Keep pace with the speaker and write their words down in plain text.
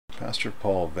Pastor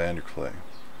Paul Vanderklay.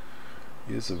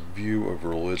 He has a view of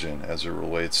religion as it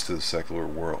relates to the secular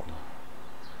world.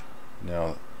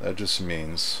 Now, that just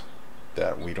means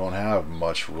that we don't have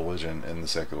much religion in the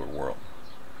secular world.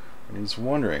 And he's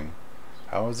wondering,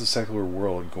 how is the secular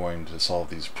world going to solve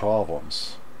these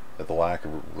problems that the lack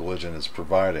of religion is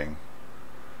providing?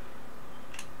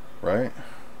 Right?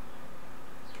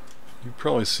 You've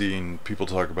probably seen people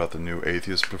talk about the new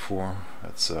atheist before.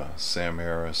 That's Sam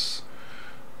Harris,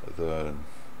 the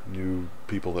new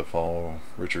people that follow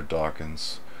Richard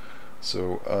Dawkins.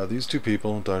 So these two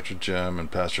people, Dr. Jim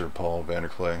and Pastor Paul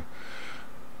Vanderklay,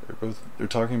 they're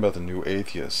talking about the new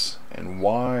atheists and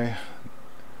why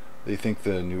they think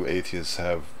the new atheists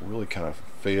have really kind of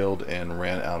failed and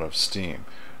ran out of steam.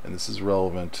 And this is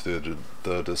relevant to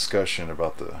the discussion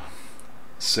about the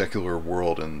secular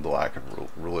world and the lack of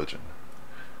religion.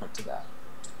 To that.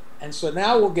 And so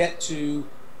now we'll get to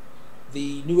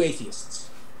the new atheists.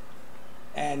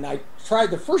 And I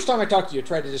tried, the first time I talked to you, I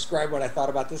tried to describe what I thought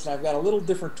about this, and I've got a little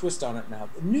different twist on it now.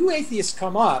 The new atheists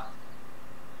come up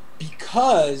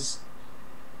because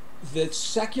the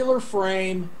secular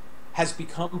frame has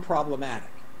become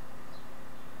problematic.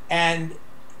 And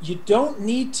you don't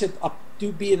need to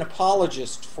be an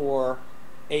apologist for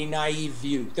a naive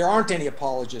view. There aren't any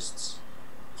apologists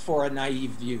for a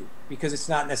naive view because it's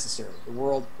not necessary. The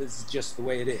world is just the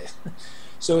way it is.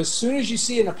 So as soon as you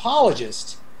see an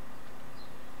apologist,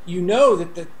 you know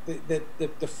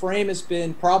that the frame has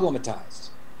been problematized.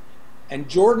 And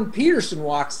Jordan Peterson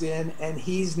walks in, and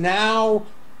he's now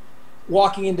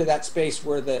walking into that space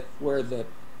where the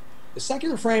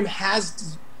secular frame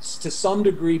has to some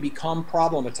degree become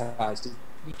problematized.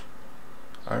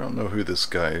 I don't know who this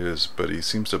guy is, but he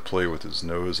seems to play with his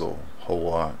nose a whole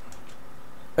lot.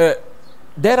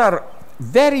 There are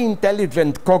very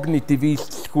intelligent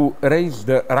cognitivists who raise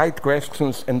the right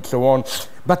questions and so on,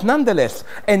 but nonetheless,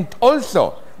 and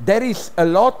also there is a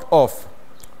lot of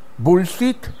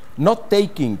bullshit, not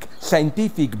taking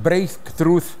scientific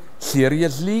breakthroughs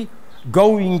seriously,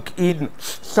 going in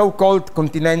so-called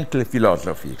continental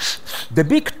philosophy. The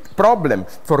big problem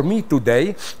for me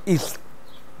today is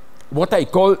what I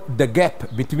call the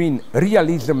gap between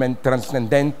realism and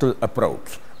transcendental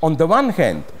approach. On the one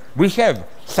hand, we have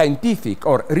scientific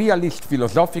or realist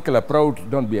philosophical approach,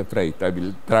 don't be afraid, I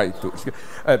will try to,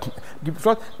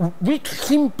 which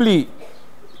simply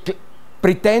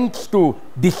pretends to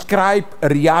describe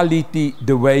reality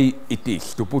the way it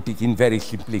is, to put it in very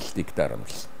simplistic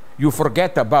terms. You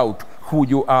forget about who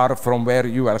you are from where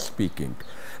you are speaking.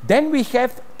 Then we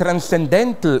have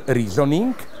transcendental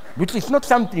reasoning, which is not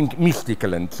something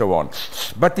mystical and so on,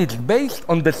 but it's based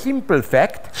on the simple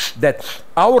fact that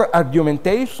our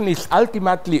argumentation is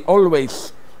ultimately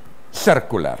always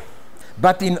circular.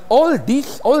 But in all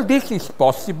this is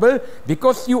possible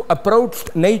because you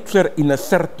approached nature in a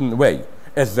certain way,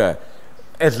 as a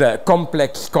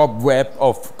complex cobweb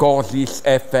of causes,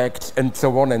 effects, and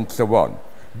so on and so on.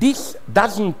 This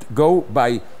doesn't go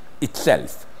by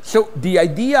itself. So the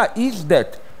idea is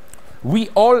that we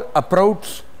all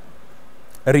approach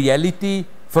reality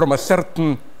from a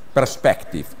certain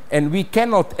perspective, and we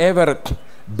cannot ever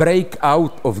break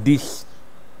out of this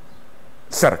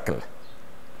circle.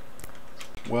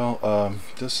 Well,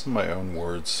 just in my own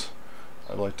words,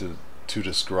 I'd like to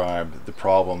describe the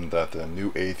problem that the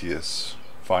new atheists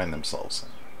find themselves in,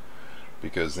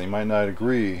 because they might not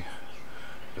agree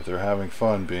that they're having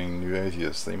fun being new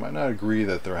atheists. They might not agree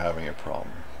that they're having a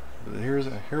problem. But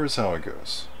here's how it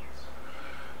goes.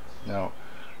 Now,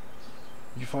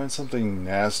 you find something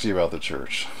nasty about the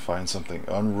church, find something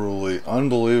unruly,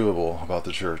 unbelievable about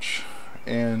the church,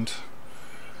 and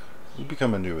you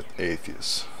become a new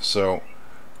atheist. So,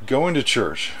 going to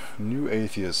church, new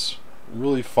atheists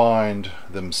really find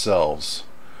themselves.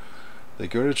 They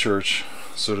go to church,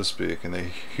 so to speak, and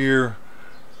they hear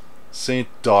St.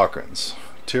 doctrines,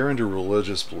 tear into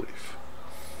religious belief.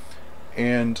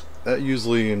 And that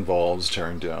usually involves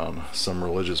tearing down some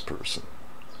religious person.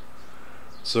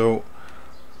 So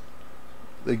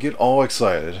they get all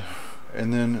excited,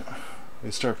 and then they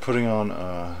start putting on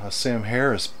a Sam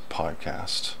Harris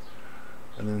podcast.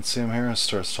 And then Sam Harris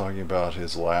starts talking about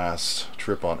his last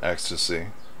trip on ecstasy.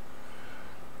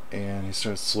 And he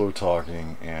starts slow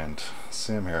talking, and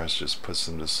Sam Harris just puts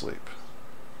them to sleep.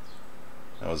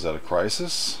 Now, is that a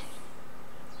crisis?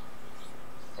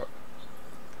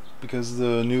 Because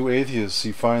the new atheist,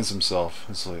 he finds himself,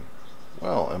 it's like,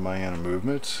 well, am I in a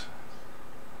movement?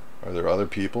 Are there other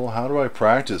people? How do I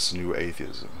practice new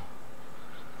atheism?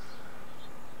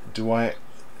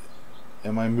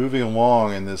 Am I moving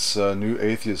along in this new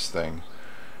atheist thing?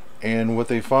 And what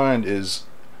they find is,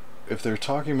 if they're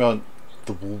talking about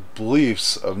the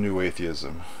beliefs of New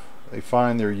Atheism, they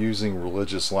find they're using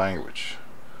religious language.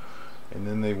 And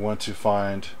then they want to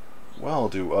find, well,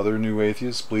 do other New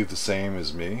Atheists believe the same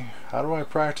as me? How do I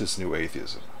practice New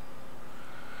Atheism?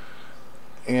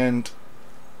 And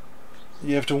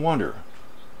you have to wonder,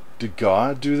 did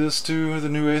God do this to the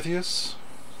New Atheists?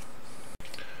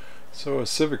 So a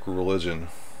civic religion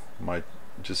might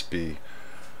just be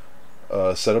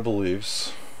a set of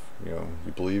beliefs. You know,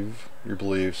 you believe your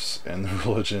beliefs and the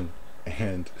religion,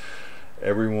 and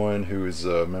everyone who is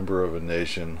a member of a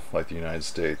nation like the United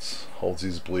States holds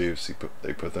these beliefs.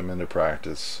 They put them into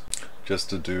practice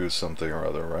just to do something or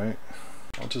other, right?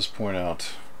 I'll just point out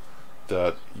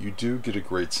that you do get a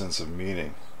great sense of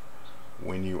meaning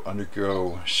when you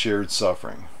undergo shared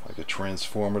suffering, like a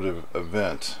transformative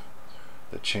event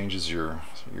that changes your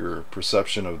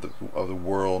perception of the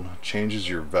world, changes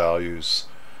your values,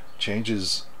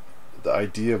 changes the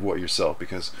idea of what yourself,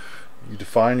 because you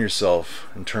define yourself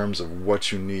in terms of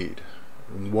what you need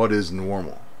and what is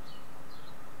normal.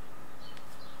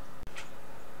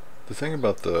 The thing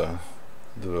about the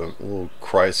little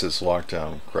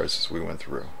lockdown crisis we went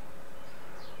through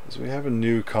is we have a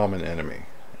new common enemy,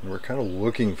 and we're kind of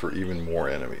looking for even more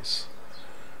enemies.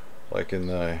 Like in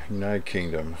the United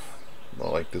Kingdom,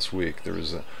 like this week, there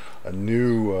was a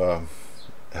new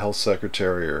health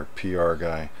secretary or PR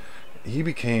guy. He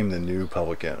became the new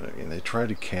public enemy, and they tried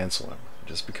to cancel him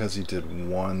just because he did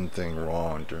one thing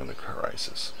wrong during the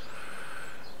crisis.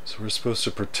 So we're supposed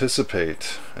to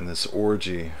participate in this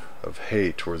orgy of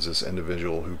hate towards this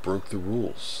individual who broke the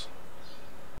rules.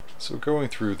 So going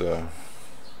through the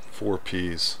 4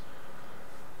 P's,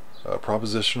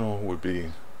 propositional would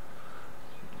be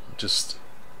just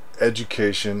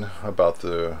education about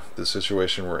the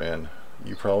situation we're in.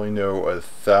 You probably know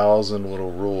 1,000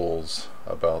 little rules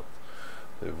about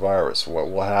the virus. What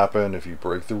will happen if you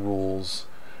break the rules?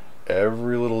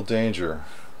 Every little danger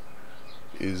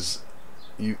is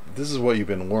this is what you've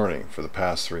been learning for the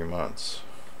past 3 months.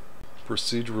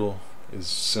 Procedural is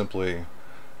simply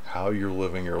how you're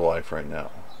living your life right now,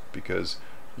 because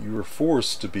you were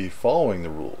forced to be following the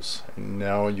rules, and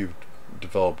now you've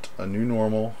developed a new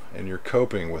normal and you're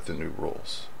coping with the new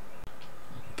rules.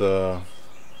 The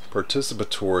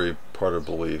participatory part of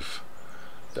belief,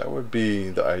 that would be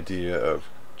the idea of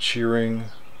cheering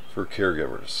for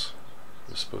caregivers.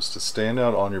 You're supposed to stand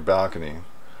out on your balcony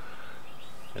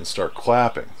and start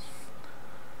clapping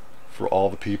for all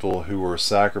the people who are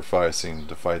sacrificing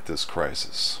to fight this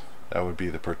crisis. That would be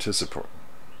the participant.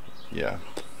 Yeah.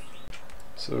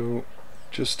 So,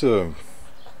 just to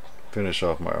finish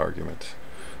off my argument,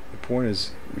 the point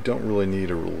is, we don't really need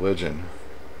a religion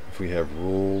if we have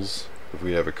rules, if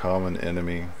we have a common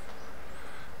enemy,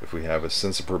 if we have a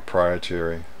sense of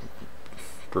propriety,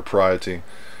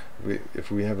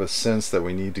 if we have a sense that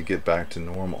we need to get back to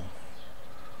normal.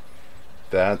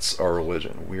 That's our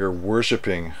religion. We are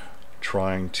worshiping,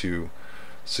 trying to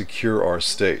secure our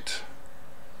state.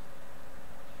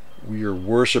 We are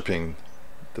worshiping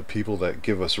the people that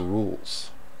give us rules.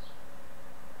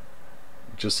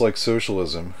 Just like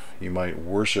socialism, you might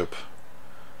worship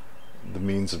the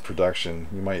means of production.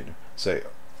 You might say,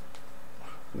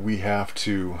 we have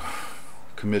to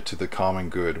commit to the common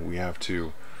good. We have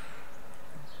to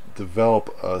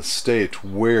develop a state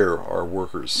where our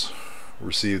workers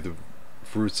receive the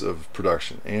fruits of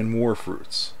production and more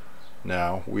fruits.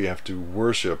 Now we have to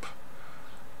worship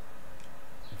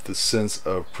the sense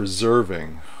of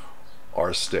preserving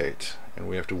our state, and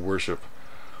we have to worship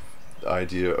the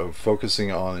idea of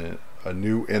focusing on a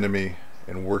new enemy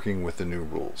and working with the new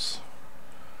rules.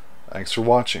 Thanks for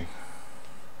watching.